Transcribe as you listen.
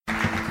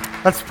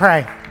Let's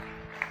pray.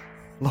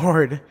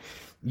 Lord,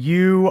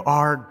 you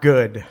are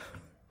good.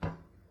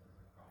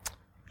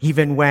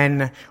 Even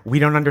when we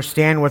don't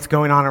understand what's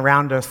going on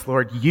around us,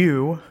 Lord,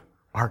 you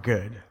are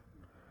good.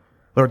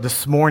 Lord,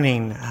 this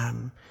morning,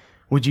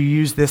 would you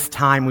use this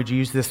time, would you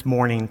use this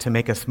morning to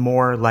make us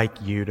more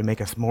like you, to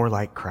make us more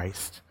like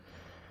Christ?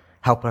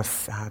 Help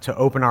us to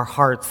open our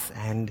hearts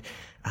and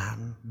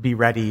be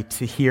ready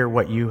to hear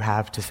what you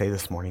have to say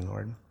this morning,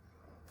 Lord.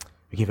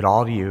 We give it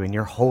all to you in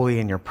your holy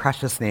and your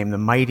precious name, the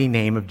mighty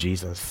name of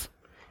Jesus.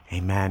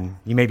 Amen.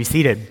 You may be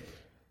seated.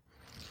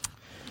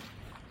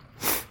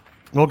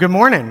 Well, good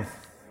morning.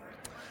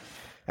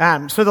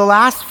 So the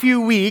last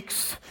few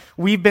weeks,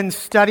 we've been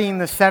studying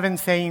the 7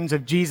 sayings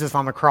of Jesus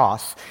on the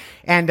cross.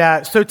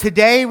 And so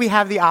today we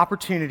have the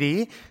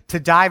opportunity to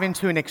dive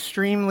into an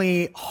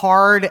extremely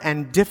hard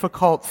and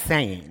difficult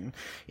saying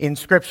in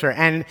Scripture.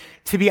 And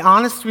to be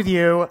honest with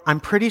you,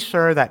 I'm pretty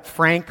sure that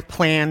Frank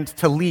planned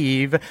to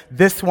leave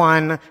this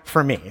one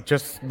for me,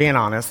 just being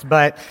honest.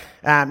 But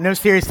no,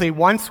 seriously,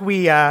 once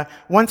we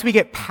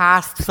get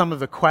past some of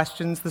the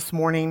questions this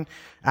morning,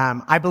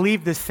 I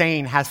believe this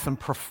saying has some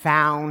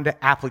profound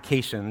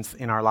applications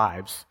in our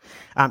lives.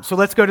 So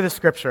let's go to the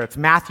Scripture. It's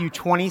Matthew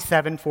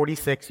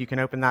 27:46. You can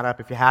open that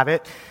up if you have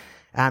it.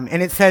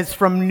 And it says,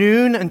 "From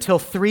noon until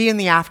 3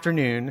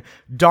 p.m,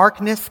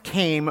 darkness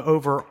came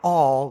over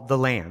all the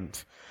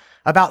land.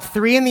 About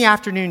 3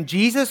 p.m,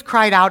 Jesus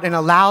cried out in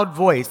a loud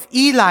voice,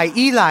 'Eli,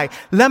 Eli,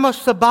 lema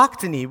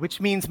sabachthani,' which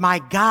means, my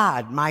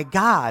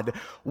God,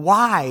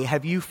 why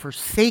have you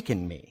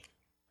forsaken me?"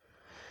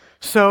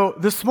 So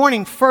this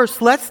morning,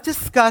 first, let's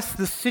discuss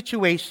the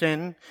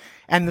situation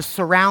and the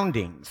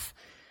surroundings.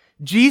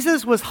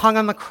 Jesus was hung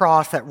on the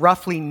cross at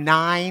roughly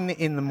 9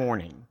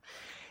 a.m,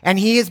 and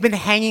he has been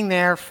hanging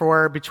there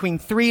for between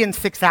 3 and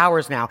 6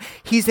 hours now.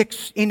 He's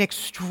in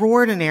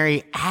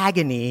extraordinary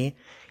agony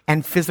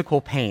and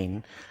physical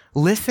pain.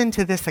 Listen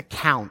to this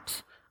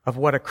account of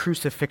what a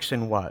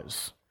crucifixion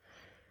was.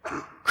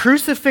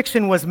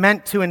 Crucifixion was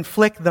meant to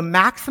inflict the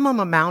maximum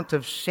amount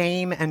of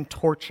shame and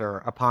torture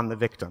upon the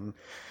victim.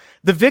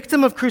 The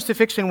victim of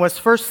crucifixion was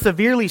first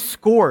severely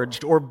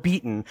scourged or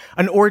beaten,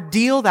 an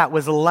ordeal that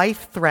was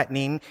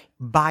life-threatening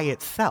by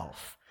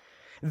itself.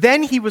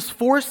 Then he was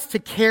forced to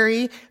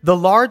carry the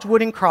large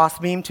wooden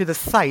crossbeam to the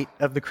site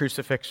of the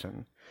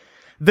crucifixion.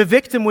 The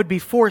victim would be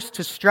forced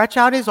to stretch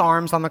out his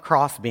arms on the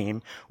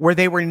crossbeam where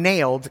they were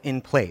nailed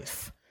in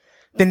place.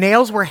 The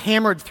nails were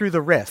hammered through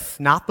the wrists,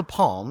 not the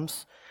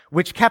palms,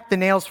 which kept the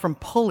nails from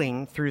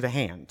pulling through the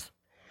hand.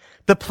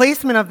 The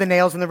placement of the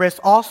nails in the wrist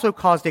also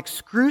caused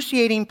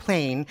excruciating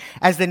pain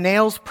as the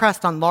nails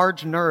pressed on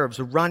large nerves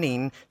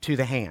running to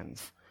the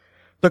hands.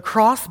 The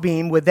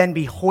crossbeam would then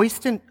be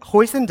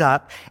hoisted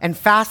up and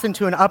fastened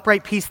to an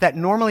upright piece that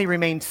normally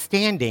remained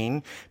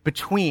standing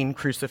between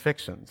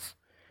crucifixions.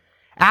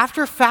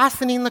 After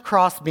fastening the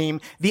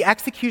crossbeam, the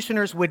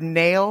executioners would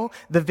nail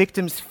the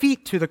victim's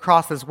feet to the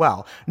cross as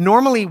well,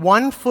 normally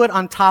one foot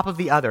on top of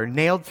the other,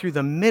 nailed through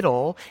the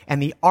middle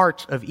and the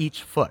arch of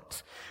each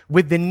foot,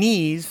 with the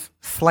knees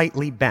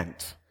slightly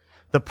bent.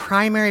 The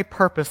primary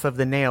purpose of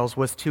the nails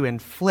was to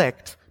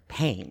inflict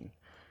pain.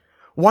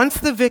 Once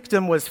the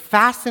victim was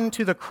fastened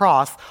to the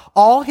cross,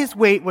 all his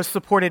weight was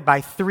supported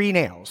by 3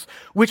 nails,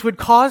 which would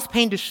cause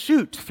pain to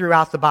shoot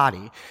throughout the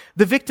body.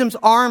 The victim's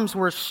arms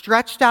were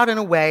stretched out in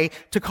a way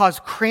to cause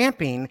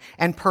cramping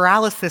and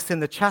paralysis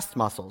in the chest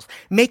muscles,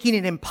 making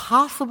it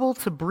impossible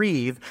to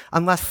breathe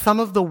unless some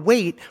of the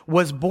weight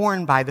was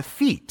borne by the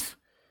feet.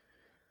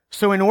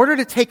 So in order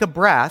to take a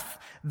breath,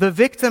 the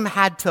victim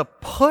had to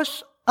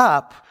push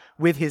up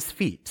with his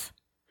feet.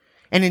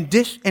 And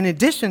in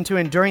addition to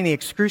enduring the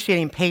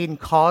excruciating pain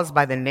caused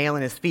by the nail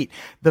in his feet,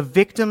 the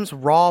victim's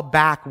raw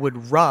back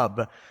would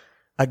rub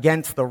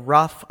against the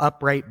rough,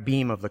 upright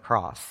beam of the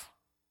cross.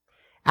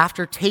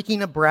 After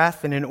taking a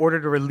breath and in order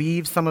to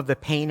relieve some of the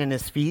pain in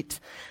his feet,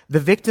 the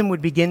victim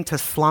would begin to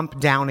slump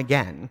down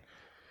again.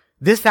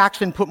 This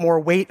action put more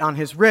weight on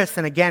his wrists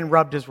and again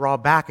rubbed his raw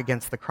back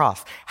against the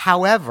cross.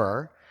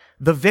 However,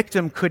 the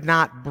victim could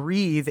not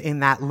breathe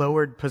in that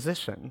lowered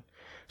position.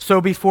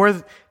 So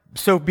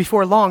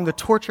before long, the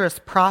torturous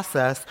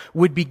process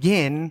would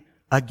begin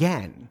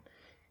again.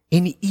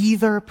 In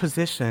either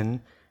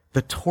position,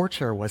 the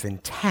torture was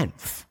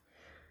intense.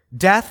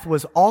 Death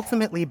was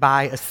ultimately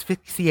by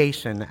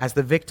asphyxiation as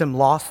the victim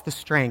lost the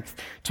strength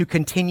to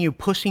continue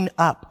pushing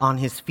up on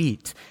his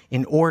feet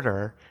in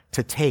order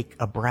to take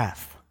a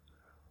breath.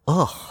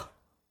 Ugh.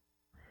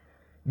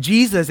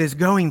 Jesus is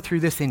going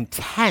through this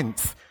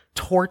intense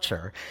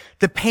torture.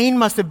 The pain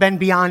must have been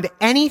beyond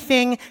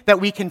anything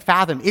that we can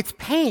fathom. It's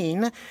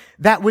pain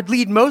that would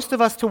lead most of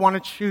us to want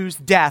to choose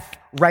death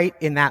right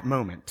in that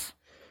moment.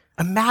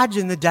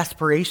 Imagine the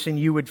desperation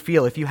you would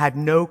feel if you had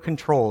no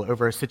control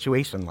over a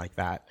situation like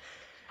that.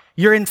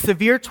 You're in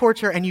severe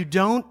torture and you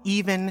don't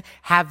even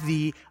have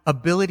the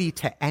ability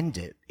to end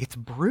it. It's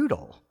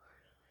brutal.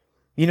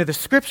 You know, the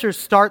scripture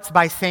starts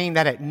by saying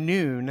that at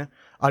noon,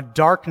 a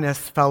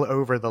darkness fell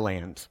over the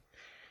land.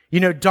 You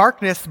know,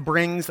 darkness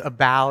brings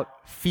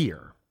about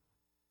fear.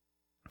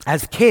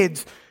 As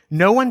kids,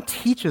 No one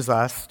teaches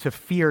us to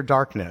fear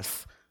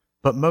darkness,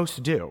 but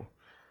most do.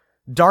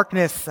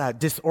 Darkness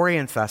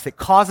disorients us. It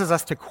causes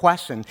us to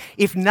question.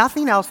 If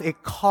nothing else,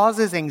 it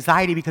causes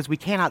anxiety because we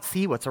cannot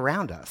see what's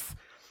around us.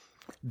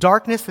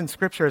 Darkness in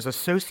Scripture is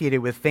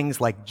associated with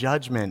things like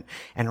judgment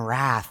and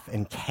wrath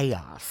and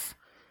chaos.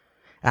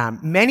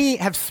 Many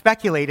have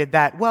speculated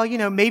that,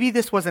 maybe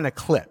this was an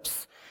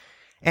eclipse.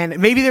 And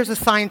maybe there's a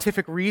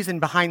scientific reason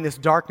behind this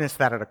darkness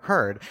that it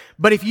occurred.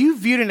 But if you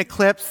viewed an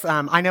eclipse,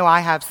 I know I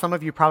have, some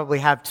of you probably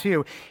have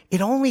too,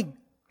 it only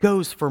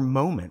goes for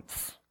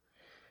moments.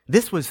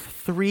 This was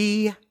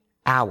 3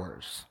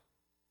 hours.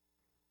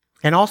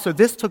 And also,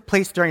 this took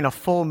place during a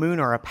full moon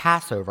or a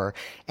Passover,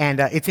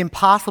 and it's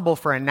impossible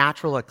for a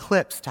natural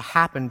eclipse to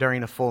happen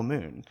during a full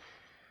moon.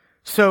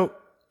 So,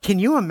 can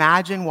you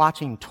imagine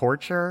watching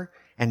torture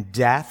and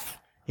death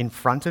in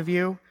front of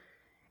you,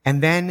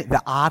 and then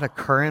the odd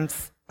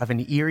occurrence of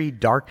an eerie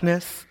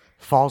darkness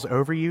falls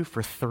over you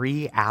for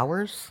 3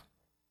 hours?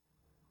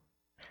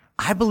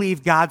 I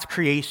believe God's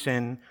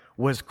creation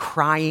was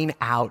crying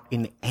out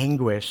in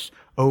anguish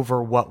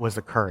over what was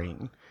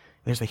occurring.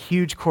 There's a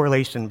huge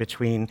correlation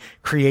between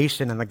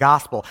creation and the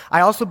gospel.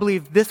 I also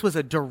believe this was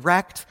a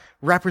direct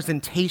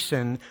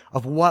representation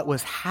of what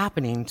was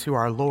happening to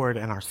our Lord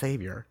and our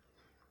Savior.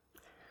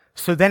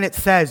 So then it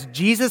says,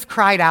 Jesus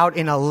cried out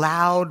in a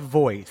loud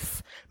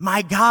voice,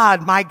 my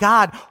God,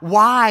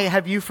 why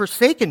have you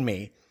forsaken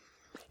me?"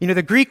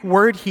 The Greek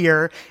word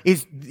here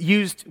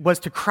was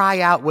to cry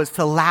out, was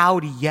a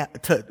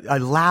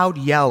loud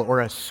yell or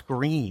a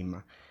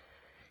scream.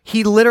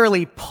 He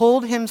literally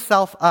pulled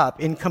himself up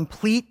in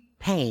complete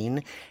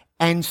pain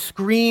and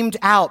screamed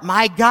out,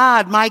 my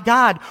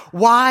God,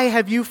 why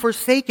have you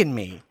forsaken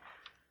me?"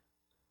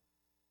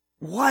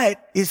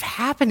 What is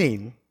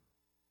happening?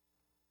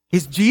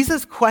 Is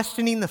Jesus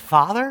questioning the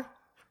Father?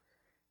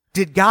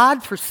 Did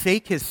God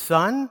forsake his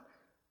Son?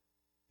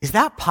 Is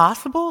that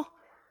possible?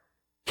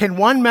 Can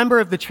one member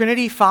of the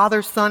Trinity,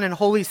 Father, Son, and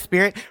Holy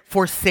Spirit,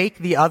 forsake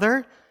the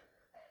other?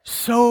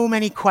 So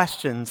many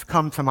questions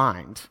come to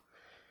mind.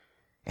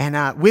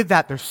 And with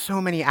that, there's so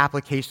many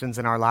applications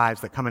in our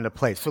lives that come into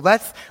place. So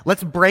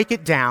let's break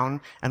it down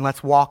and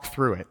let's walk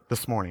through it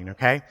this morning,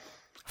 okay?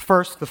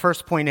 The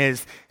first point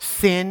is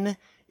sin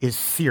is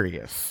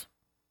serious.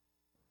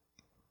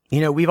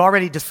 We've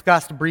already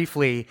discussed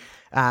briefly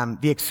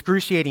the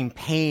excruciating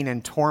pain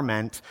and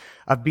torment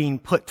of being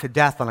put to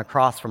death on a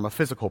cross from a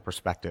physical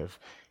perspective.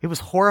 It was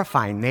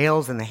horrifying,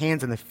 nails in the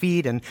hands and the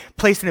feet and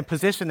placed in a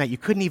position that you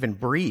couldn't even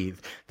breathe.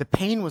 The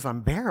pain was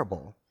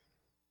unbearable.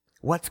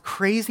 What's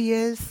crazy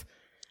is,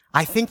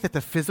 I think that the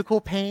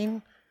physical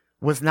pain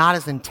was not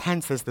as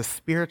intense as the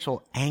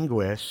spiritual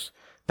anguish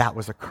that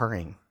was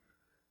occurring.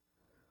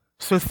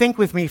 So think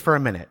with me for a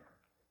minute.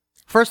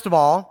 First of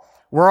all,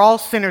 we're all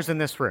sinners in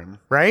this room,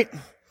 right?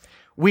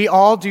 We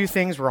all do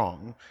things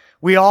wrong.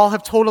 We all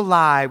have told a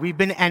lie. We've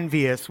been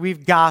envious.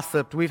 We've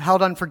gossiped. We've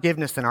held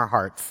unforgiveness in our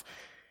hearts.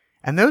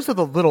 And those are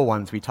the little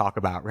ones we talk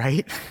about,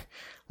 right?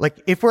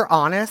 Like, if we're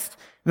honest,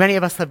 many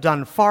of us have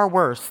done far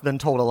worse than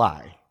told a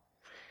lie.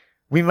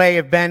 We may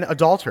have been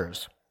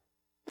adulterers,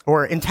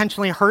 or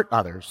intentionally hurt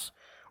others,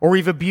 or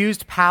we've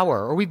abused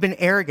power, or we've been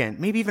arrogant,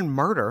 maybe even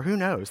murder, who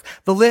knows?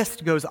 The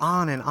list goes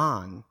on and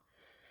on.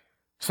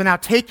 So now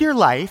take your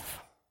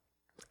life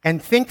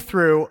and think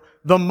through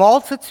the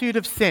multitude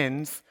of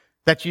sins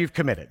that you've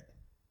committed,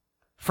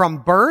 from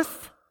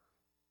birth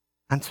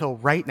until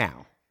right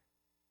now.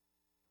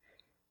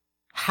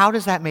 How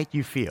does that make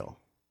you feel?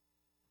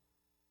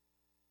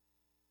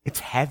 It's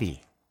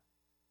heavy.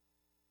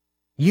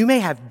 You may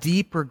have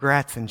deep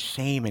regrets and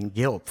shame and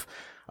guilt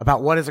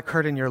about what has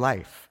occurred in your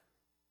life.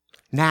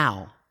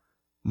 Now,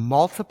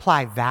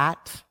 multiply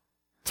that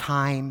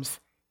times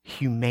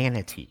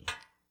humanity.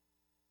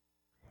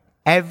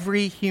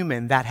 Every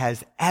human that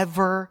has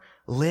ever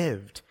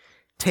lived.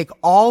 Take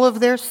all of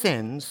their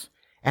sins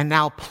and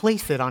now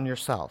place it on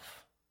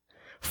yourself.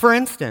 For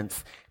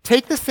instance,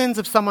 take the sins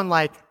of someone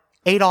like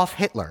Adolf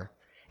Hitler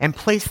and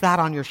place that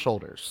on your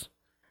shoulders,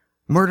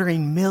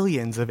 murdering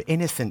millions of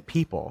innocent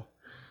people.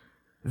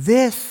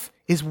 This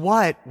is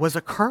what was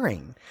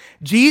occurring.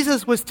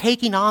 Jesus was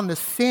taking on the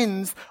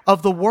sins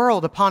of the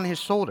world upon his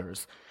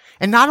shoulders.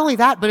 And not only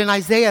that, but in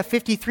Isaiah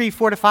 53,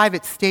 4-5,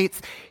 it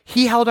states,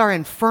 he held our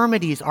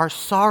infirmities, our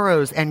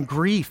sorrows, and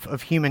grief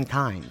of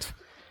humankind.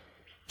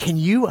 Can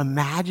you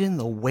imagine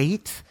the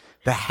weight,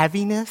 the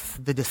heaviness,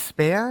 the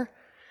despair?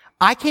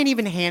 I can't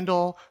even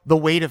handle the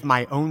weight of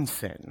my own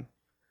sin,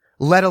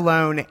 let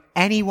alone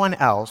anyone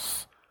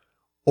else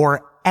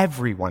or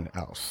everyone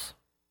else.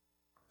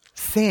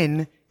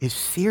 Sin is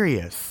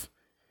serious.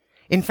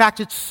 In fact,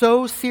 it's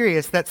so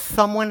serious that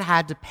someone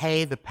had to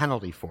pay the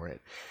penalty for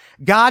it.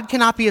 God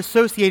cannot be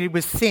associated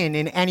with sin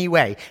in any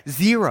way.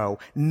 Zero,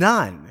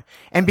 none.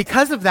 And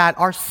because of that,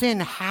 our sin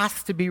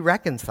has to be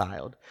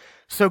reconciled.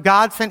 So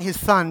God sent his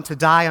Son to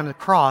die on the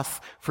cross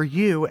for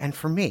you and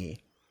for me.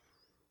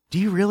 Do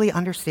you really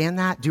understand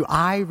that? Do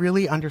I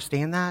really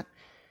understand that?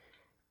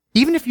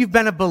 Even if you've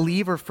been a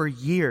believer for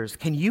years,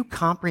 can you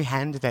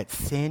comprehend that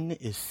sin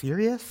is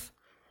serious?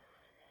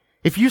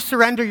 If you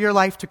surrender your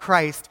life to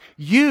Christ,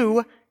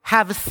 you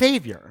have a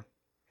Savior,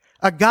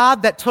 a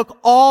God that took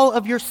all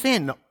of your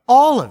sin,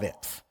 all of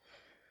it.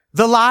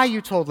 The lie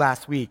you told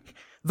last week,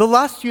 the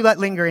lust you let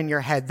linger in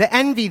your head, the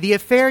envy, the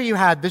affair you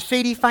had, the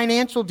shady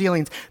financial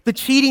dealings, the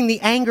cheating, the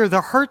anger,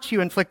 the hurt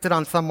you inflicted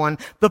on someone,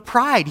 the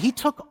pride. He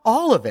took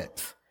all of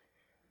it.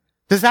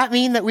 Does that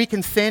mean that we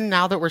can sin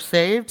now that we're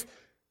saved?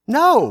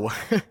 No.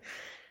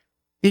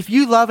 If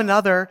you love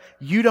another,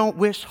 you don't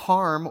wish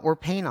harm or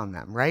pain on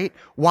them, right?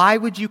 Why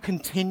would you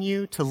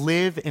continue to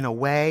live in a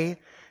way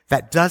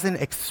that doesn't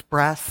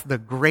express the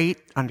great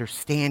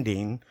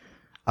understanding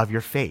of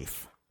your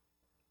faith?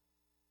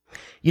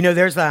 You know,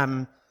 there's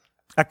a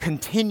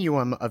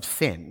continuum of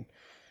sin.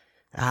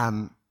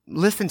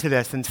 Listen to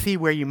this and see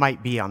where you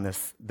might be on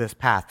this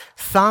path.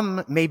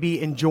 Some may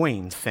be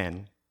enjoying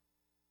sin.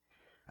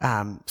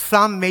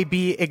 Some may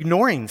be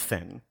ignoring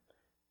sin.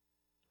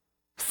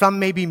 Some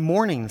may be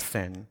mourning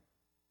sin.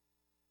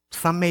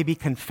 Some may be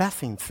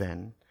confessing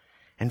sin.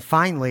 And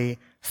finally,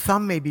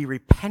 some may be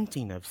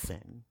repenting of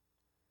sin.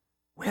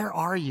 Where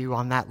are you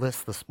on that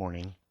list this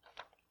morning?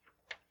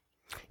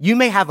 You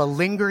may have a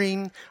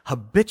lingering,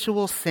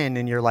 habitual sin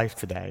in your life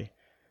today.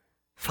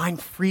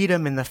 Find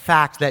freedom in the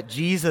fact that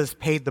Jesus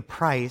paid the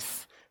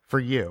price for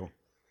you.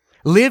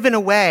 Live in a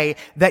way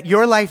that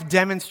your life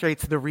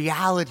demonstrates the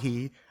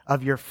reality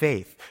of your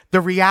faith,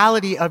 the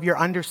reality of your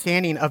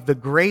understanding of the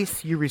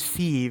grace you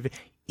receive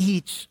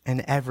each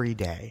and every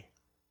day.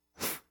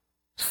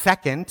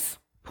 Second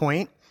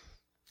point,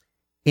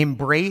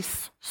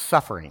 embrace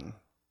suffering.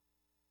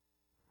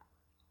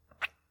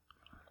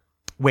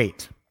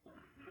 Wait,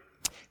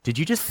 did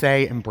you just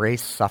say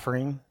embrace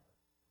suffering?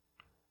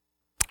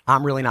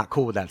 I'm really not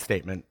cool with that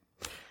statement,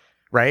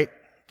 right?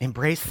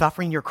 Embrace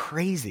suffering? You're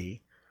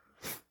crazy.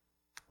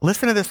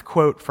 Listen to this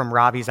quote from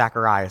Ravi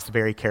Zacharias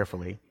very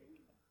carefully.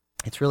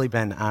 It's really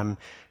been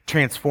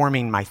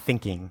transforming my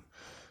thinking.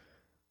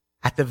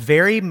 At the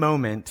very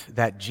moment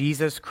that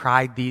Jesus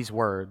cried these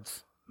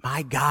words,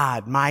 my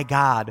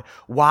God,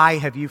 why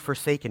have you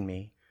forsaken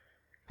me?"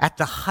 At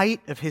the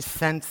height of his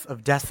sense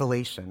of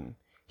desolation,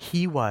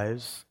 he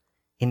was,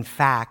 in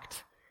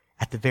fact,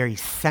 at the very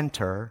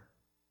center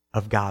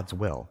of God's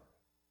will.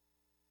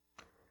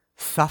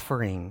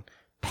 Suffering,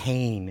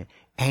 pain,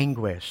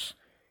 anguish,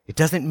 it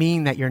doesn't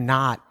mean that you're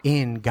not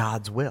in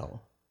God's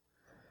will.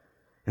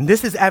 And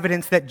this is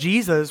evidence that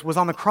Jesus was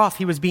on the cross.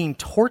 He was being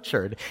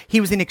tortured. He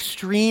was in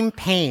extreme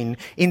pain,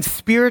 in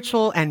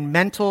spiritual and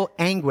mental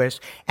anguish,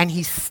 and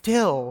he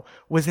still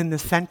was in the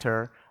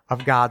center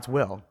of God's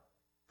will.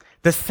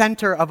 The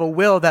center of a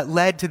will that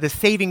led to the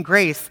saving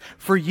grace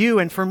for you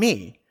and for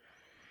me.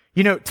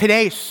 You know,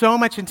 today, so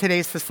much in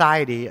today's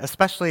society,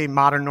 especially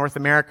modern North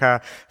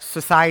America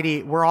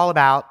society, we're all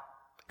about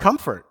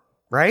comfort,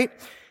 right?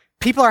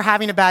 People are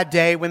having a bad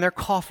day when their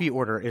coffee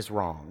order is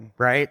wrong,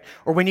 right?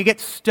 Or when you get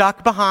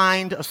stuck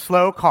behind a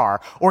slow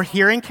car. Or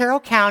here in Carroll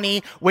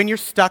County, when you're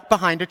stuck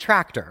behind a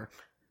tractor.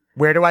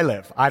 Where do I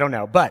live? I don't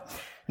know. But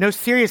no,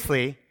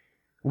 seriously,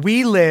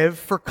 we live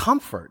for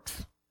comfort.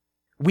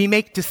 We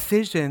make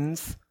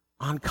decisions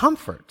on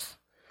comfort.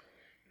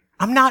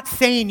 I'm not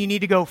saying you need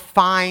to go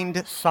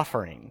find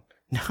suffering.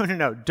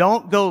 No.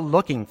 Don't go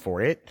looking for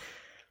it.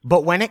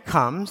 But when it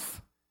comes,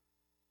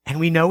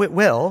 and we know it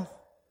will,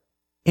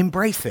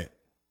 embrace it.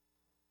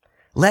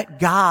 Let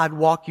God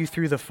walk you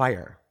through the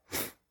fire.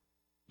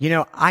 You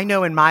know, I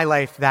know in my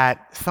life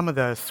that some of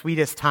the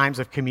sweetest times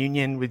of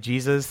communion with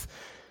Jesus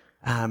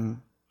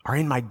are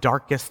in my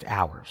darkest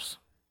hours.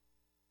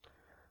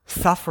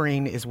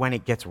 Suffering is when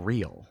it gets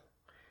real.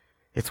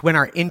 It's when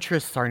our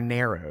interests are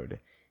narrowed.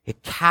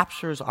 It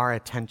captures our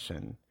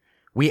attention.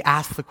 We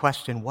ask the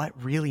question, what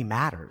really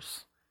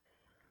matters?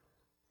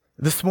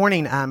 This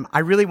morning, I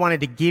really wanted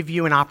to give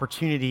you an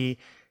opportunity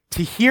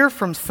to hear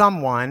from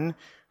someone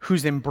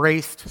who's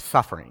embraced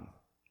suffering.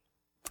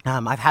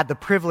 I've had the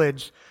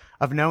privilege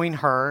of knowing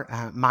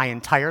her my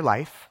entire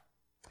life,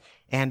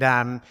 and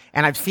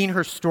I've seen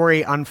her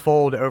story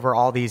unfold over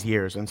all these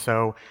years, and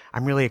so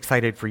I'm really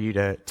excited for you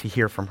to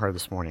hear from her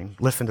this morning.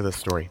 Listen to this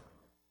story.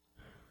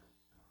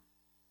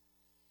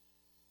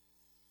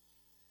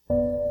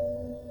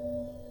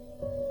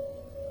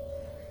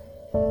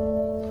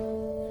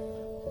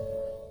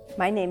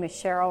 My name is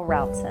Cheryl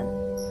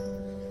Routson.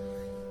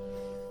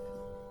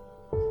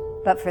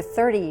 But for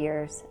 30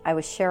 years, I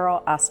was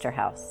Cheryl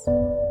Osterhaus.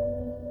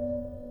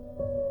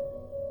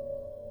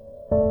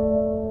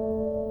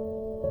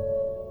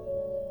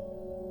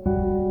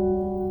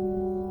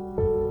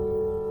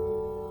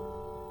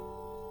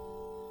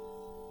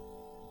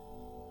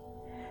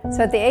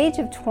 So at the age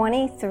of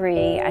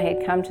 23, I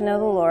had come to know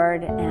the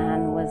Lord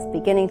and was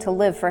beginning to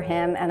live for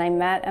Him, and I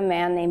met a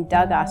man named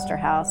Doug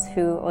Osterhaus,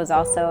 who was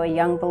also a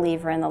young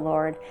believer in the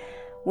Lord.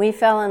 We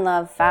fell in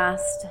love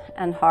fast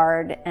and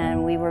hard,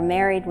 and we were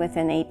married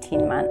within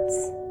 18 months.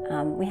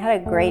 We had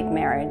a great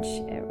marriage.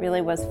 It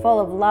really was full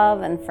of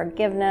love and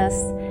forgiveness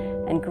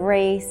and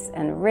grace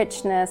and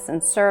richness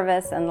and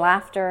service and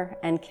laughter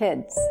and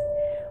kids.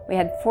 We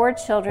had 4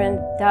 children.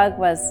 Doug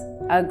was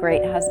a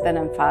great husband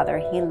and father.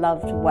 He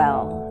loved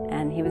well,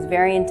 and he he was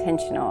very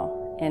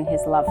intentional in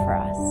his love for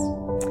us.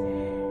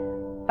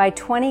 By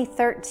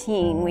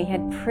 2013, we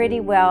had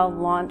pretty well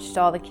launched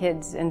all the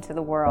kids into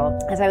the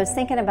world. As I was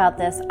thinking about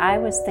this, I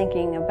was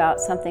thinking about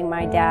something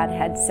my dad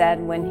had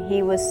said when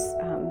he was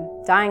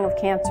dying of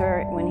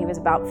cancer, when he was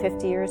about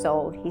 50 years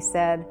old. He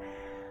said,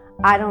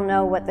 "I don't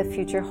know what the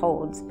future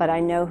holds, but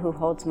I know who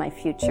holds my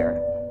future."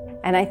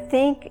 And I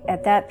think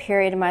at that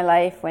period of my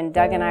life when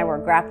Doug and I were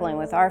grappling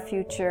with our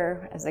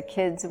future, as the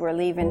kids were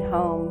leaving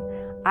home,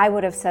 I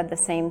would have said the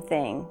same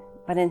thing.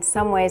 But in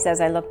some ways,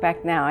 as I look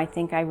back now, I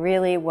think I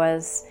really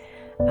was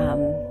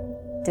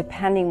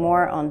depending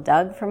more on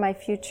Doug for my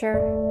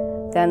future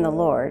than the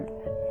Lord.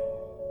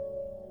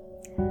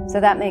 So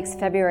that makes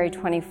February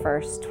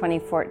 21st,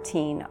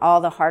 2014, all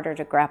the harder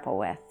to grapple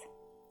with.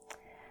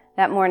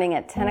 That morning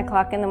at 10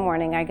 o'clock in the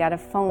morning, I got a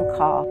phone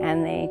call,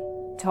 and they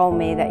told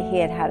me that he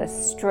had had a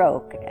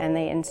stroke, and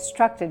they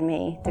instructed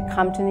me to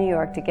come to New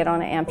York, to get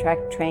on an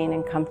Amtrak train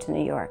and come to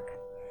New York.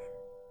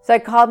 So I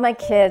called my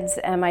kids,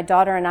 and my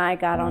daughter and I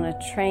got on a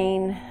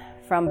train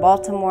from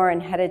Baltimore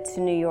and headed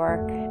to New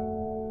York.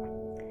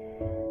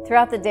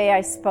 Throughout the day,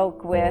 I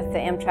spoke with the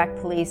Amtrak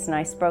police, and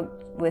I spoke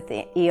with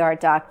the ER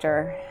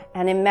doctor,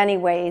 and in many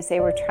ways, they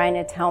were trying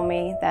to tell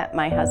me that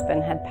my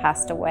husband had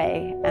passed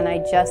away, and I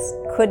just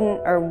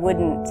couldn't or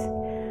wouldn't.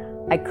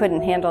 I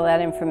couldn't handle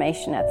that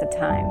information at the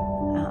time.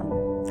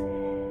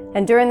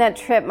 And during that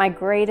trip, my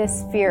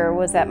greatest fear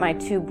was that my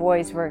two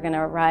boys were going to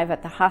arrive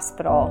at the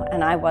hospital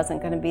and I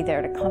wasn't going to be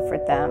there to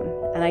comfort them.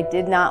 And I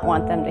did not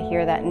want them to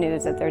hear that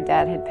news that their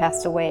dad had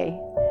passed away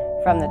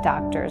from the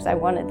doctors. I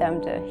wanted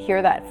them to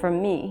hear that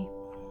from me.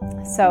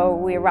 So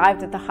we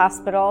arrived at the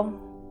hospital,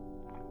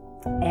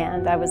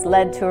 and I was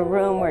led to a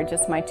room where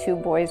just my two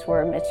boys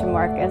were, Mitch and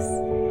Marcus.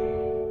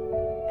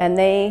 And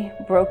they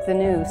broke the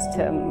news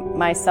to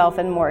myself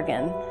and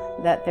Morgan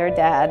that their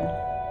dad,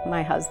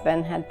 my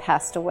husband, had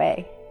passed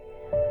away.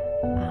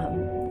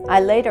 I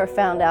later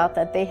found out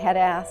that they had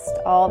asked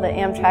all the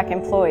Amtrak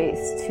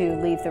employees to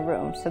leave the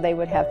room so they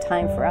would have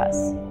time for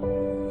us,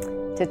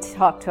 to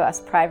talk to us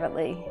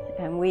privately.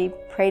 And we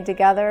prayed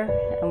together,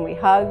 and we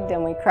hugged,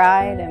 and we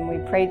cried, and we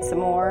prayed some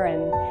more.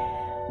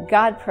 And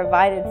God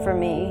provided for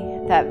me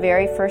that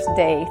very first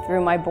day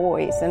through my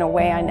boys in a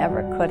way I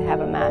never could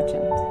have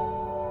imagined.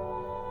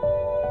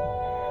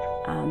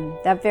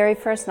 That very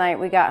first night,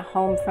 we got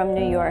home from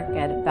New York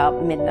at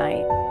about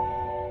midnight.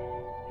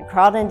 I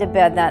crawled into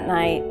bed that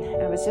night.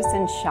 I was just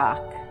in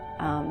shock.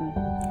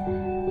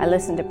 I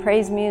listened to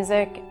praise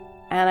music,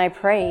 and I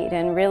prayed.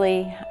 And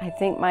really, I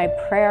think my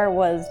prayer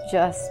was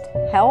just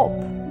help.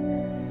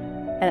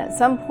 And at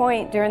some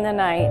point during the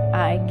night,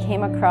 I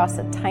came across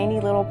a tiny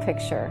little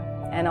picture,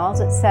 and all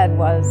it said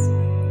was,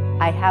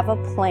 "I have a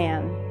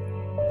plan.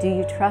 Do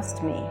you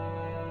trust me?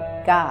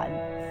 God."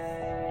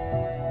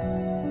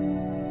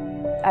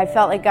 I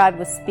felt like God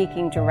was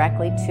speaking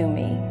directly to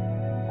me.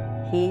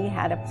 He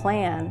had a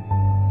plan.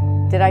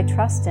 Did I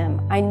trust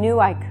him? I knew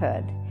I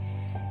could.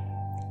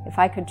 If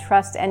I could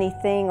trust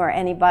anything or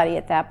anybody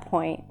at that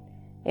point,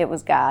 it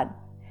was God.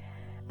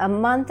 A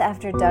month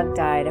after Doug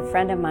died, a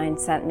friend of mine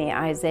sent me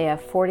Isaiah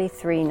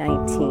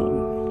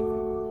 43:19.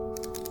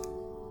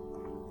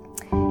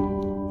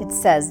 It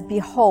says,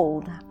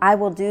 "Behold, I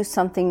will do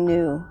something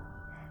new.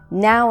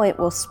 Now it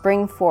will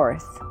spring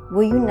forth.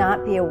 Will you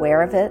not be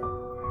aware of it?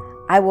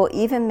 I will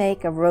even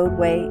make a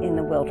roadway in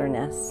the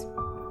wilderness."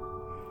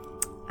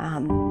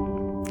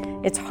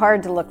 It's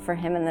hard to look for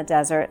him in the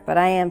desert, but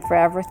I am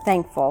forever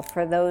thankful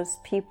for those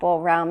people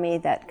around me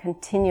that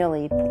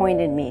continually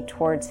pointed me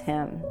towards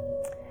him.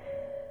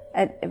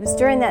 It was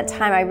during that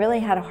time I really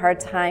had a hard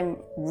time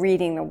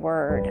reading the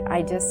Word.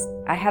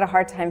 I had a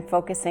hard time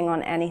focusing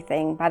on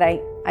anything, but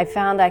I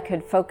found I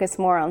could focus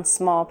more on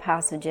small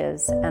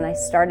passages, and I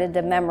started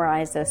to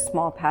memorize those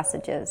small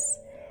passages.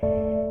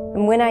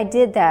 And when I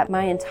did that,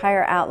 my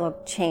entire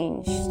outlook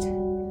changed.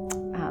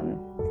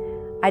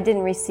 I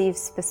didn't receive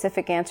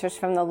specific answers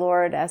from the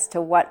Lord as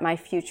to what my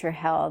future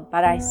held,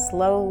 but I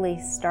slowly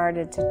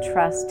started to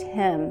trust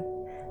him,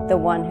 the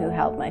one who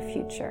held my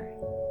future.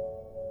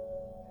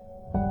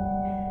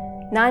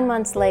 9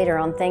 months later,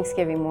 on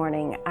Thanksgiving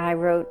morning, I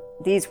wrote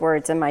these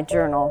words in my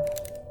journal.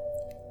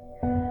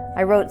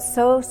 I wrote,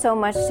 so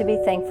much to be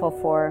thankful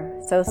for,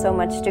 so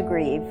much to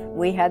grieve.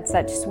 We had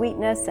such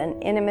sweetness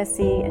and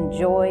intimacy and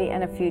joy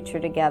and a future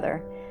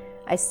together.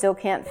 I still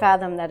can't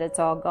fathom that it's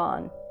all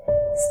gone.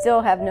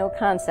 Still have no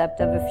concept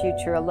of a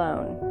future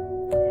alone.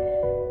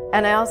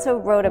 And I also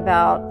wrote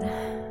about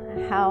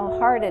how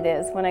hard it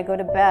is when I go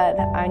to bed.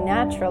 I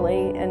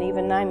naturally, and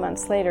even 9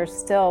 months later,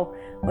 still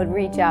would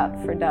reach out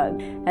for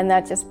Doug. And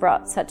that just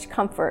brought such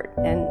comfort,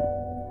 and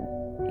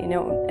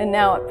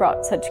now it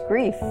brought such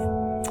grief.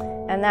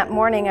 And that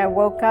morning I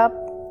woke up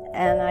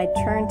and I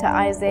turned to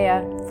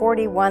Isaiah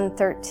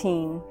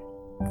 41:13.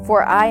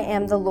 "For I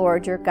am the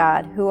Lord your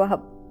God, who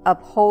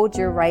upholds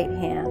your right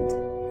hand,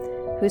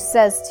 who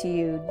says to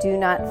you, do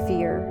not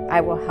fear,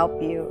 I will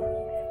help you."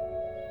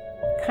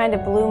 Kind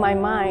of blew my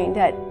mind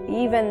at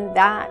even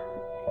that,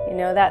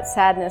 that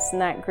sadness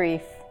and that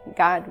grief.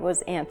 God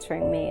was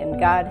answering me, and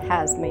God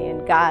has me,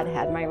 and God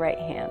had my right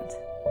hand.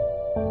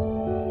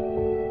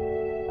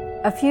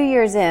 A few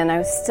years in,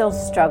 I still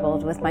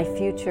struggled with my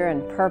future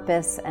and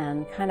purpose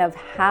and kind of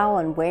how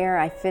and where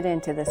I fit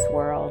into this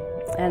world.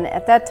 And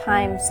at that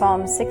time,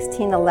 Psalm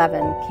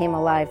 16:11 came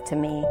alive to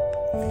me.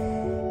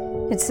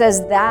 It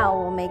says, "Thou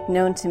will make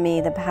known to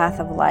me the path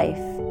of life.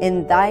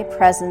 In thy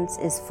presence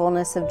is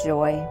fullness of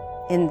joy.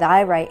 In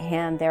thy right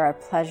hand there are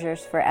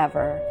pleasures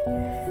forever."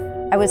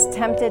 I was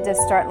tempted to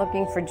start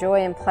looking for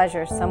joy and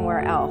pleasure somewhere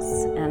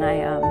else. And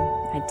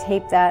I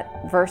taped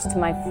that verse to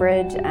my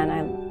fridge, and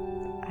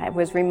I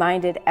was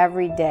reminded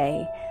every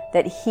day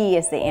that He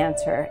is the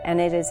answer, and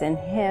it is in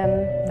Him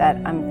that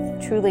I'm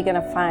truly going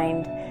to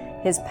find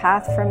His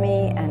path for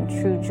me and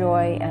true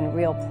joy and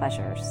real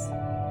pleasures.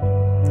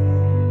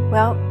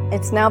 Well,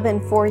 it's now been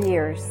 4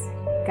 years.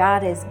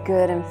 God is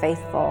good and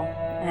faithful.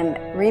 I'm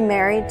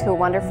remarried to a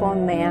wonderful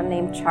man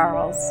named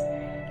Charles,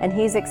 and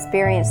he's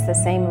experienced the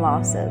same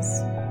losses.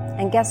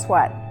 And guess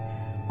what?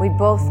 We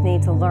both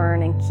need to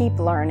learn and keep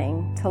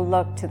learning to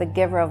look to the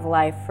giver of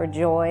life for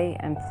joy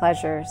and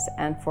pleasures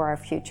and for our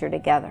future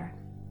together.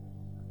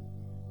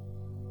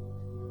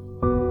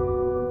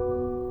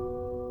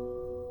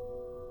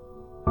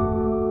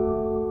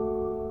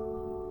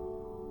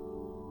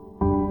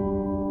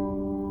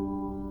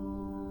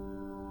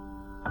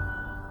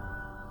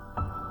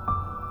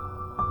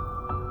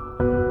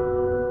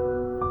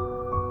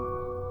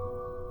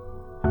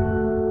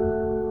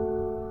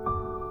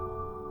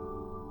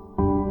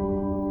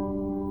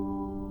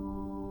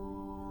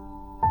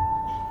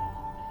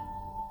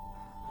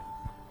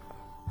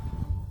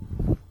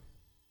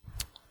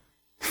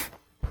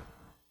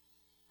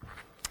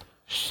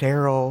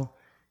 Cheryl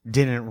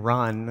didn't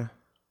run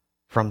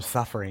from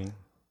suffering.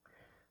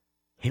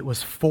 It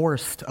was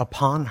forced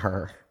upon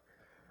her.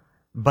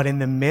 But in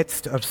the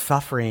midst of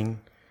suffering,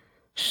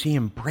 she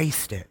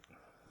embraced it.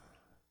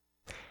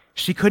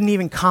 She couldn't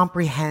even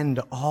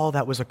comprehend all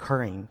that was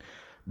occurring,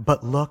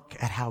 but look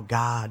at how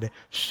God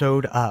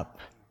showed up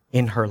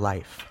in her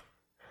life.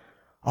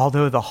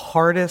 Although the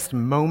hardest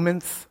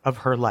moments of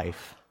her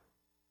life,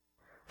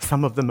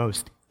 some of the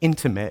most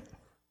intimate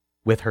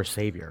with her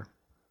Savior.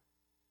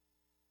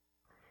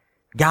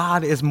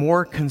 God is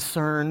more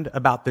concerned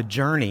about the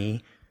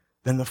journey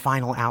than the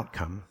final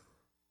outcome.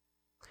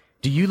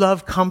 Do you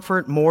love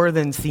comfort more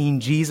than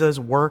seeing Jesus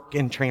work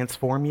and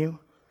transform you?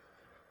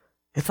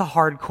 It's a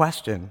hard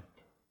question.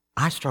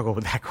 I struggle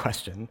with that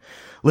question.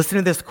 Listen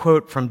to this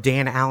quote from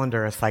Dan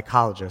Allender, a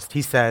psychologist.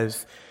 He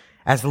says,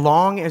 "As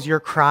long as your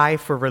cry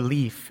for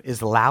relief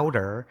is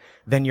louder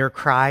than your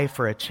cry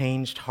for a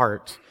changed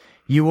heart,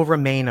 you will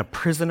remain a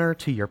prisoner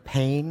to your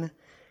pain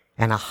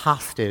and a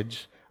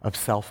hostage of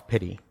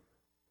self-pity."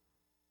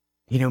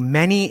 You know,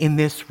 many in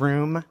this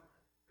room,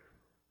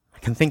 I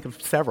can think of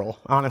several,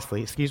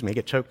 honestly,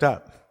 get choked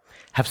up,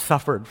 have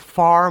suffered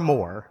far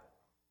more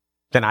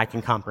than I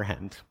can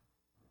comprehend.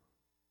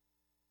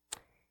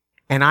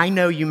 And I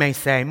know you may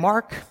say,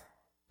 "Mark,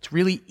 it's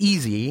really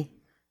easy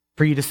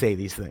for you to say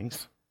these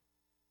things."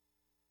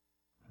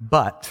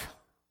 But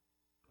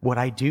what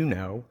I do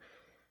know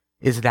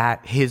is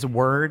that His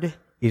word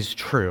is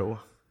true.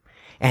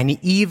 And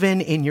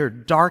even in your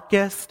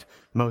darkest,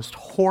 most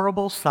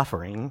horrible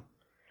suffering,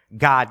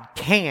 God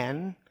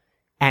can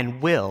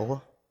and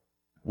will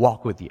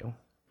walk with you.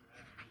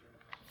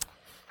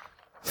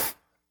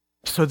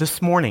 So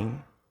this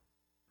morning,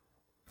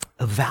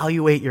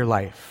 evaluate your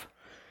life.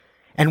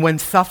 And when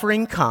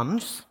suffering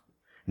comes,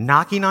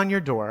 knocking on your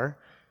door,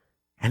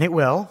 and it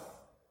will,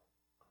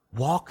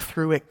 walk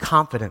through it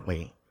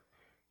confidently,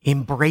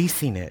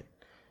 embracing it,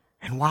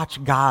 and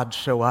watch God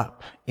show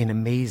up in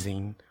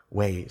amazing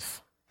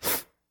ways.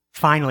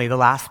 Finally, the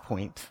last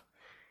point.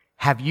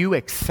 Have you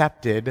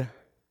accepted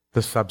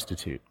the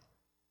substitute?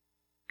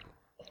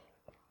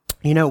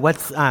 You know,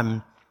 what's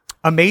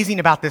amazing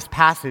about this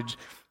passage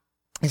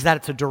is that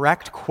it's a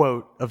direct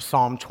quote of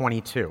Psalm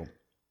 22.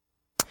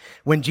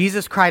 When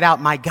Jesus cried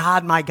out, my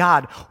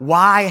God,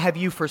 why have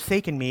you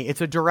forsaken me?"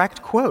 It's a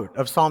direct quote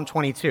of Psalm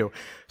 22.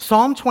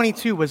 Psalm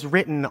 22 was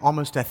written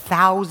almost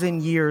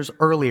 1,000 years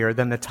earlier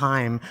than the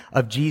time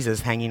of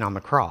Jesus hanging on the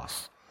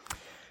cross.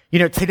 You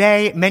know,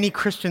 today, many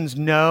Christians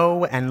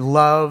know and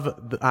love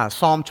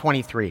Psalm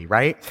 23,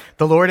 right?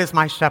 "The Lord is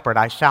my shepherd,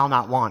 I shall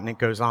not want," and it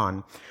goes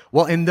on.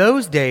 Well, in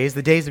those days,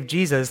 the days of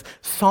Jesus,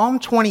 Psalm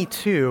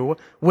 22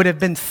 would have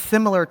been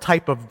similar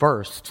type of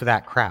verse to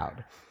that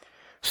crowd.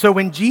 So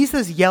when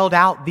Jesus yelled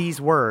out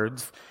these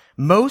words,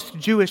 most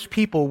Jewish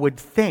people would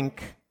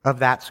think of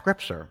that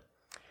scripture.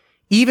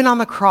 Even on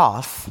the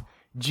cross,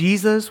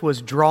 Jesus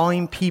was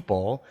drawing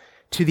people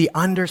to the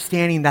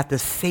understanding that the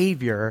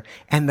Savior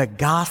and the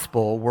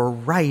gospel were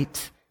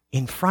right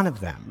in front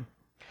of them.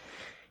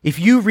 If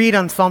you read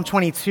on Psalm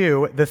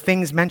 22, the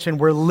things mentioned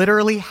were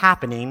literally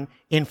happening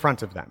in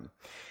front of them.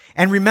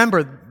 And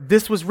remember,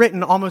 this was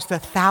written almost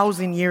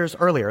 1,000 years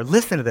earlier.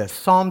 Listen to this,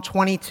 Psalm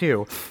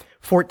 22,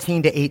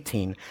 14 to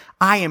 18.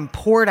 "I am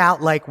poured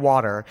out like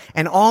water,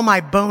 and all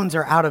my bones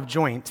are out of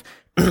joint.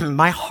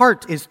 My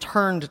heart is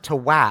turned to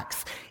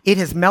wax. It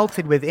has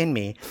melted within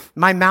me.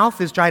 My mouth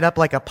is dried up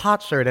like a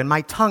potsherd, and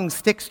my tongue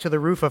sticks to the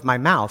roof of my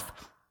mouth.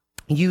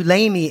 You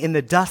lay me in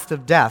the dust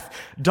of death.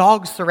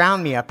 Dogs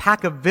surround me. A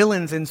pack of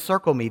villains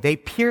encircle me. They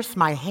pierce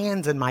my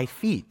hands and my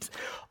feet.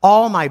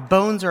 All my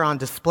bones are on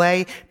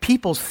display.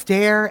 People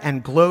stare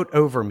and gloat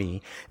over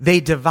me.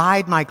 They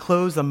divide my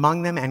clothes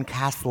among them and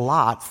cast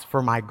lots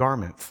for my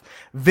garments.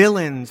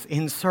 Villains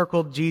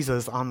encircled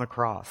Jesus on the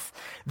cross.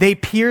 They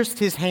pierced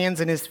his hands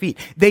and his feet.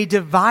 They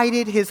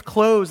divided his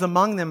clothes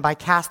among them by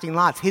casting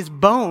lots. His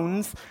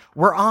bones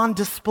were on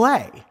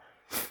display.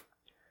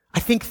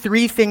 I think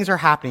three things are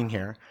happening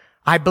here.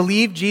 I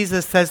believe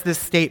Jesus says this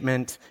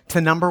statement to,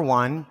 number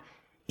one,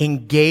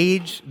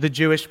 engage the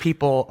Jewish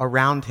people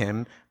around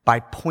him by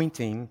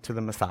pointing to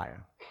the Messiah.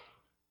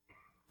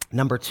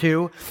 Number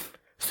two,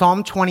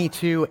 Psalm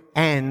 22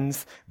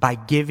 ends by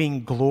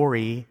giving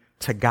glory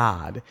to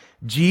God.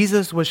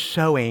 Jesus was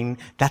showing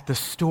that the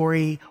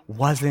story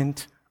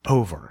wasn't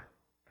over.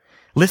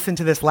 Listen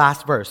to this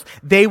last verse.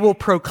 They will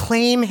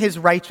proclaim his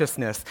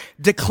righteousness,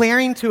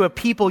 declaring to a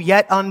people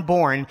yet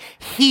unborn,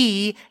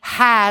 he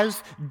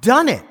has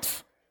done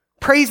it.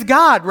 Praise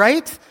God,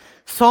 right?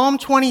 Psalm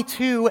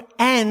 22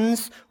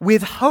 ends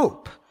with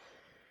hope.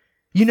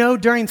 You know,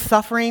 during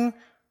suffering,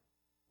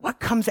 what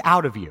comes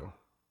out of you?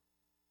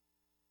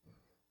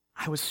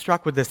 I was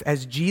struck with this.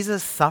 As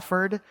Jesus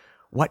suffered,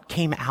 what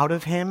came out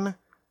of him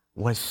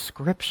was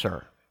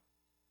Scripture.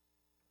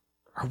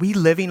 Are we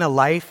living a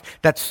life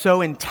that's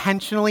so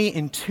intentionally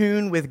in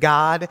tune with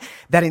God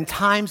that in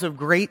times of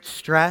great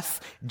stress,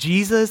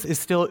 Jesus is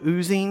still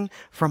oozing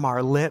from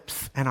our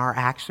lips and our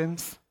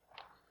actions?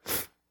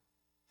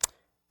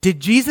 Did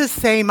Jesus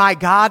say, my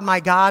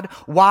God,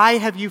 why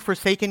have you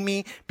forsaken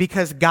me?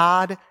 Because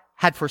God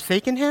had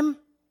forsaken him?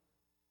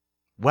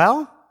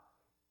 Well,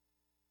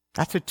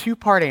 that's a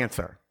two-part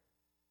answer.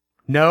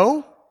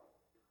 No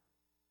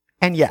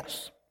and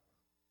yes.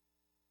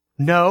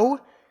 No,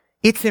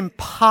 it's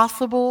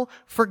impossible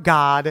for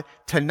God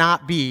to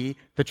not be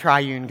the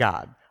triune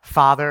God,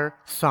 Father,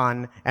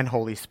 Son, and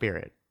Holy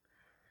Spirit.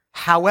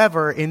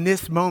 However, in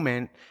this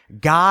moment,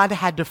 God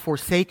had to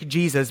forsake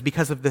Jesus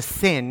because of the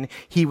sin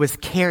he was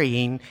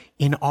carrying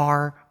in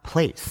our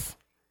place.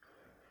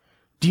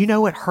 Do you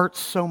know what hurts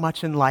so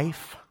much in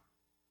life?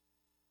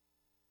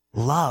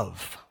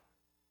 Love.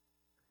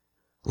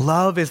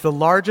 Love is the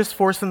largest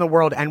force in the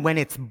world, and when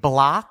it's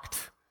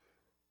blocked,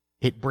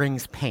 it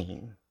brings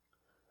pain.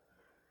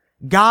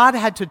 God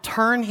had to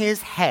turn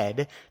his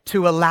head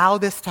to allow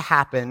this to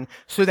happen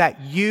so that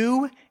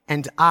you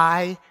and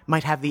I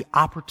might have the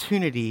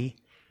opportunity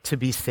to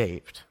be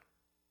saved.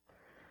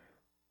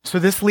 So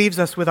this leaves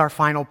us with our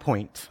final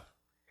point.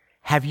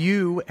 Have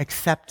you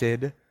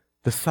accepted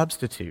the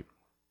substitute?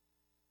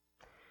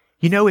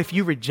 You know, if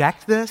you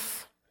reject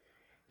this,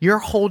 you're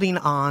holding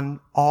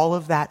on all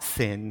of that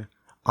sin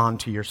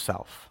onto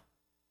yourself.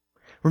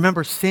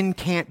 Remember, sin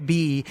can't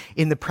be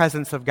in the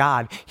presence of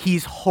God.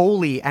 He's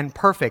holy and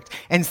perfect,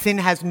 and sin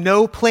has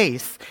no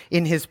place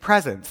in his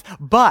presence.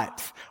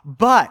 But,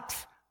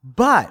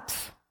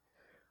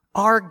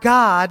 our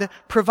God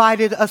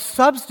provided a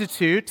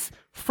substitute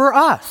for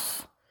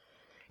us.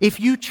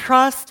 If you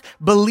trust,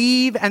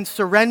 believe, and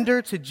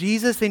surrender to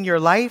Jesus in your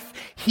life,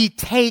 he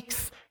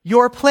takes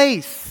your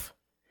place.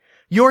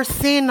 Your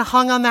sin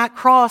hung on that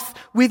cross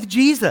with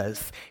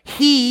Jesus.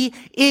 He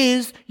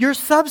is your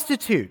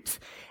substitute.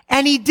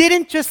 And he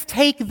didn't just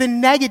take the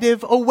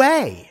negative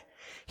away.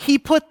 He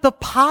put the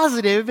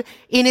positive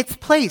in its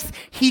place.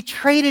 He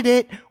traded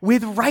it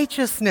with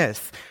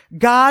righteousness.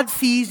 God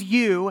sees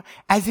you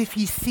as if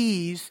he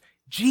sees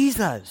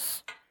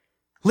Jesus.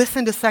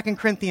 Listen to 2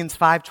 Corinthians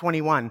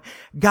 5:21.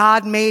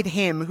 God made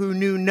him who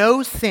knew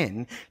no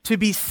sin to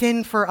be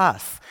sin for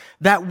us,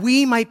 that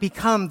we might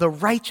become the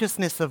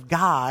righteousness of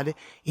God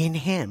in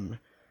him.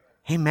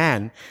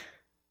 Amen.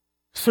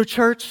 So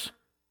church,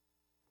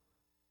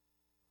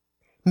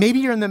 maybe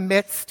you're in the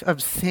midst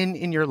of sin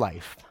in your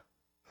life.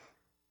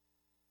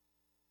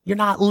 You're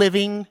not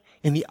living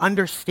in the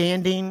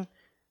understanding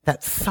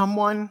that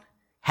someone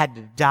had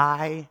to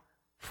die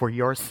for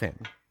your sin.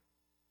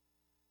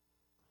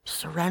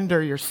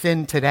 Surrender your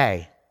sin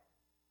today.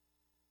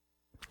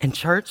 And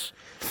church,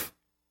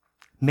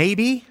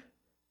 maybe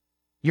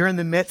you're in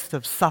the midst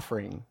of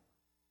suffering,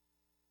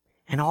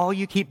 and all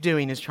you keep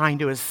doing is trying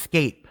to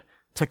escape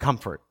to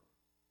comfort.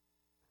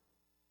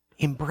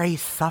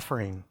 Embrace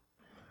suffering.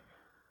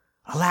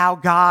 Allow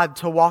God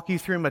to walk you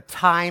through a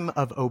time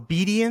of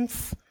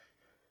obedience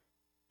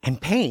and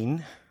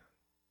pain,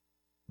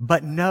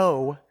 but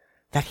know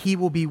that he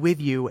will be with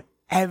you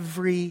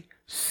every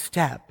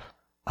step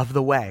of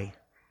the way.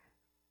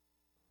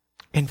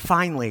 And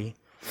finally,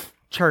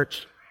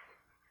 church,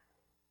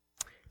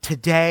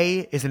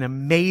 today is an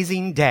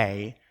amazing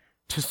day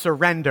to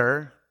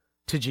surrender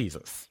to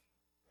Jesus.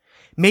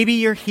 Maybe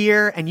you're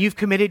here and you've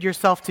committed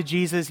yourself to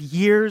Jesus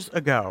years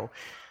ago,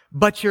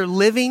 but you're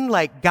living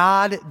like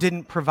God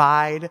didn't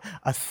provide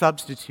a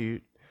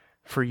substitute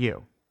for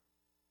you.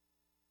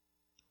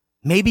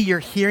 Maybe you're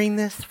hearing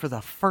this for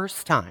the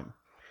first time.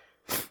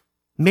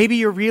 Maybe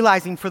you're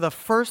realizing for the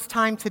first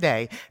time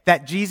today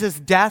that Jesus'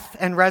 death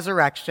and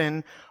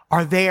resurrection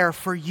are there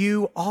for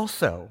you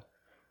also.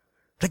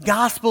 The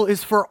gospel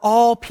is for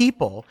all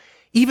people,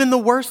 even the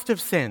worst of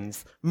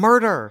sins,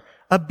 murder,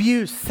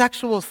 abuse,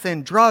 sexual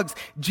sin, drugs.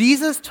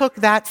 Jesus took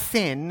that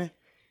sin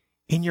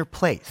in your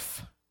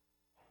place.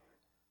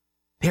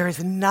 There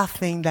is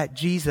nothing that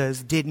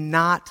Jesus did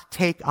not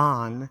take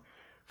on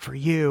for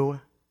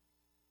you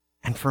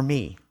and for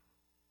me.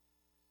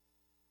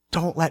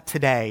 Don't let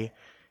today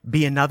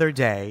be another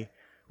day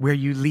where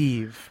you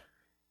leave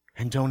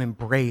and don't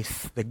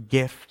embrace the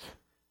gift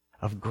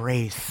of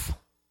grace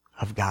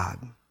of God.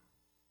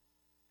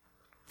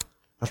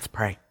 Let's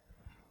pray.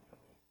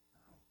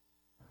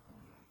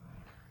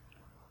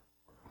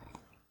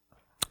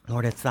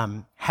 Lord, it's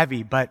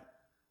heavy, but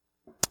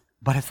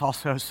it's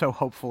also so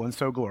hopeful and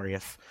so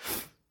glorious.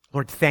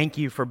 Lord, thank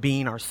you for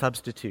being our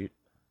substitute.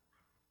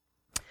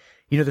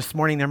 You know, this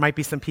morning there might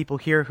be some people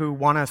here who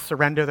want to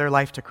surrender their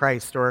life to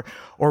Christ or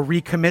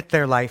recommit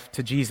their life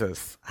to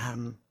Jesus.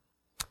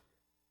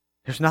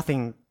 There's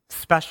nothing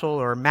special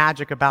or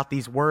magic about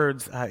these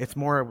words. It's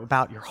more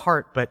about your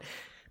heart. But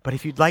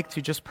if you'd like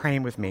to, just pray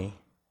with me.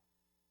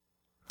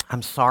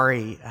 I'm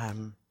sorry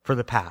for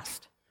the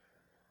past.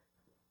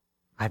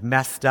 I've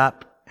messed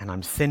up and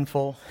I'm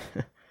sinful.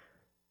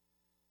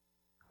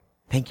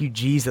 Thank you,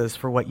 Jesus,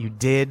 for what you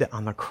did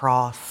on the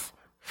cross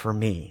for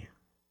me.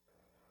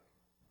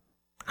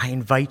 I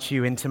invite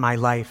you into my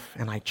life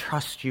and I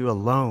trust you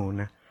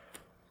alone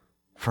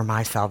for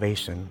my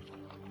salvation.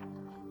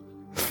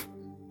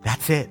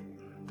 That's it.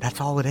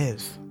 That's all it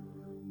is.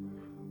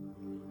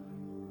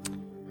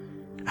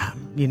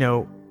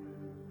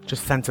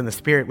 Just sense in the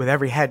Spirit, with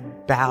every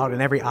head bowed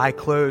and every eye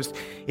closed,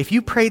 if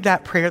you prayed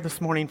that prayer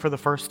this morning for the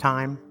first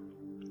time,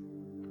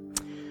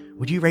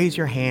 would you raise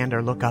your hand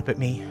or look up at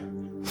me?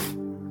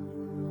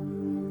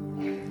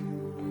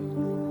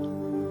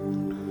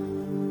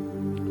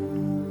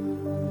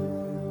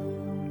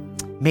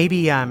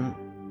 Maybe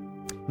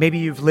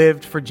you've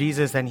lived for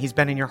Jesus and he's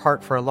been in your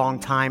heart for a long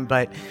time,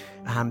 but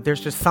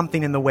there's just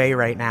something in the way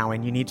right now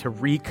and you need to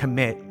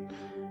recommit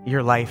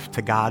your life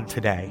to God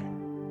today.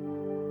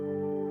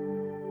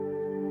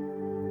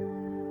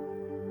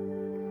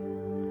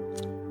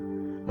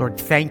 Lord,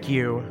 thank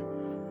you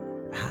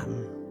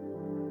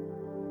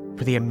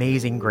for the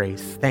amazing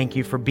grace. Thank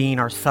you for being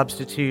our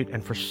substitute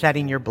and for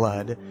shedding your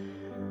blood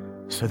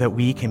so that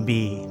we can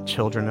be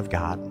children of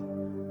God.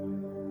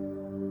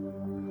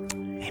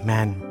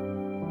 Amen.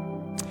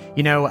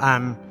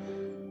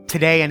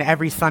 Today and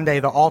every Sunday,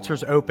 the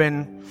altar's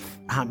open.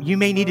 You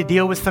may need to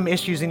deal with some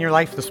issues in your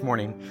life this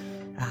morning.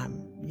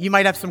 You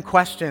might have some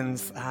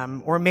questions,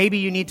 or maybe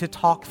you need to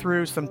talk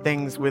through some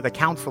things with a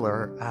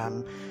counselor.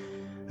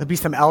 There'll be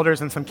some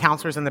elders and some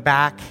counselors in the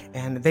back,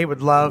 and they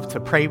would love to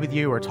pray with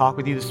you or talk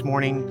with you this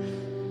morning.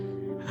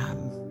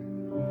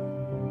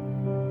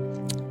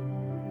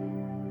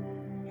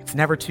 It's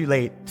never too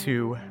late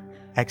to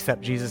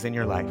accept Jesus in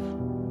your life.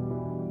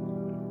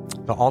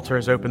 The altar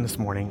is open this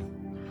morning.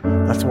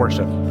 Let's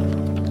worship.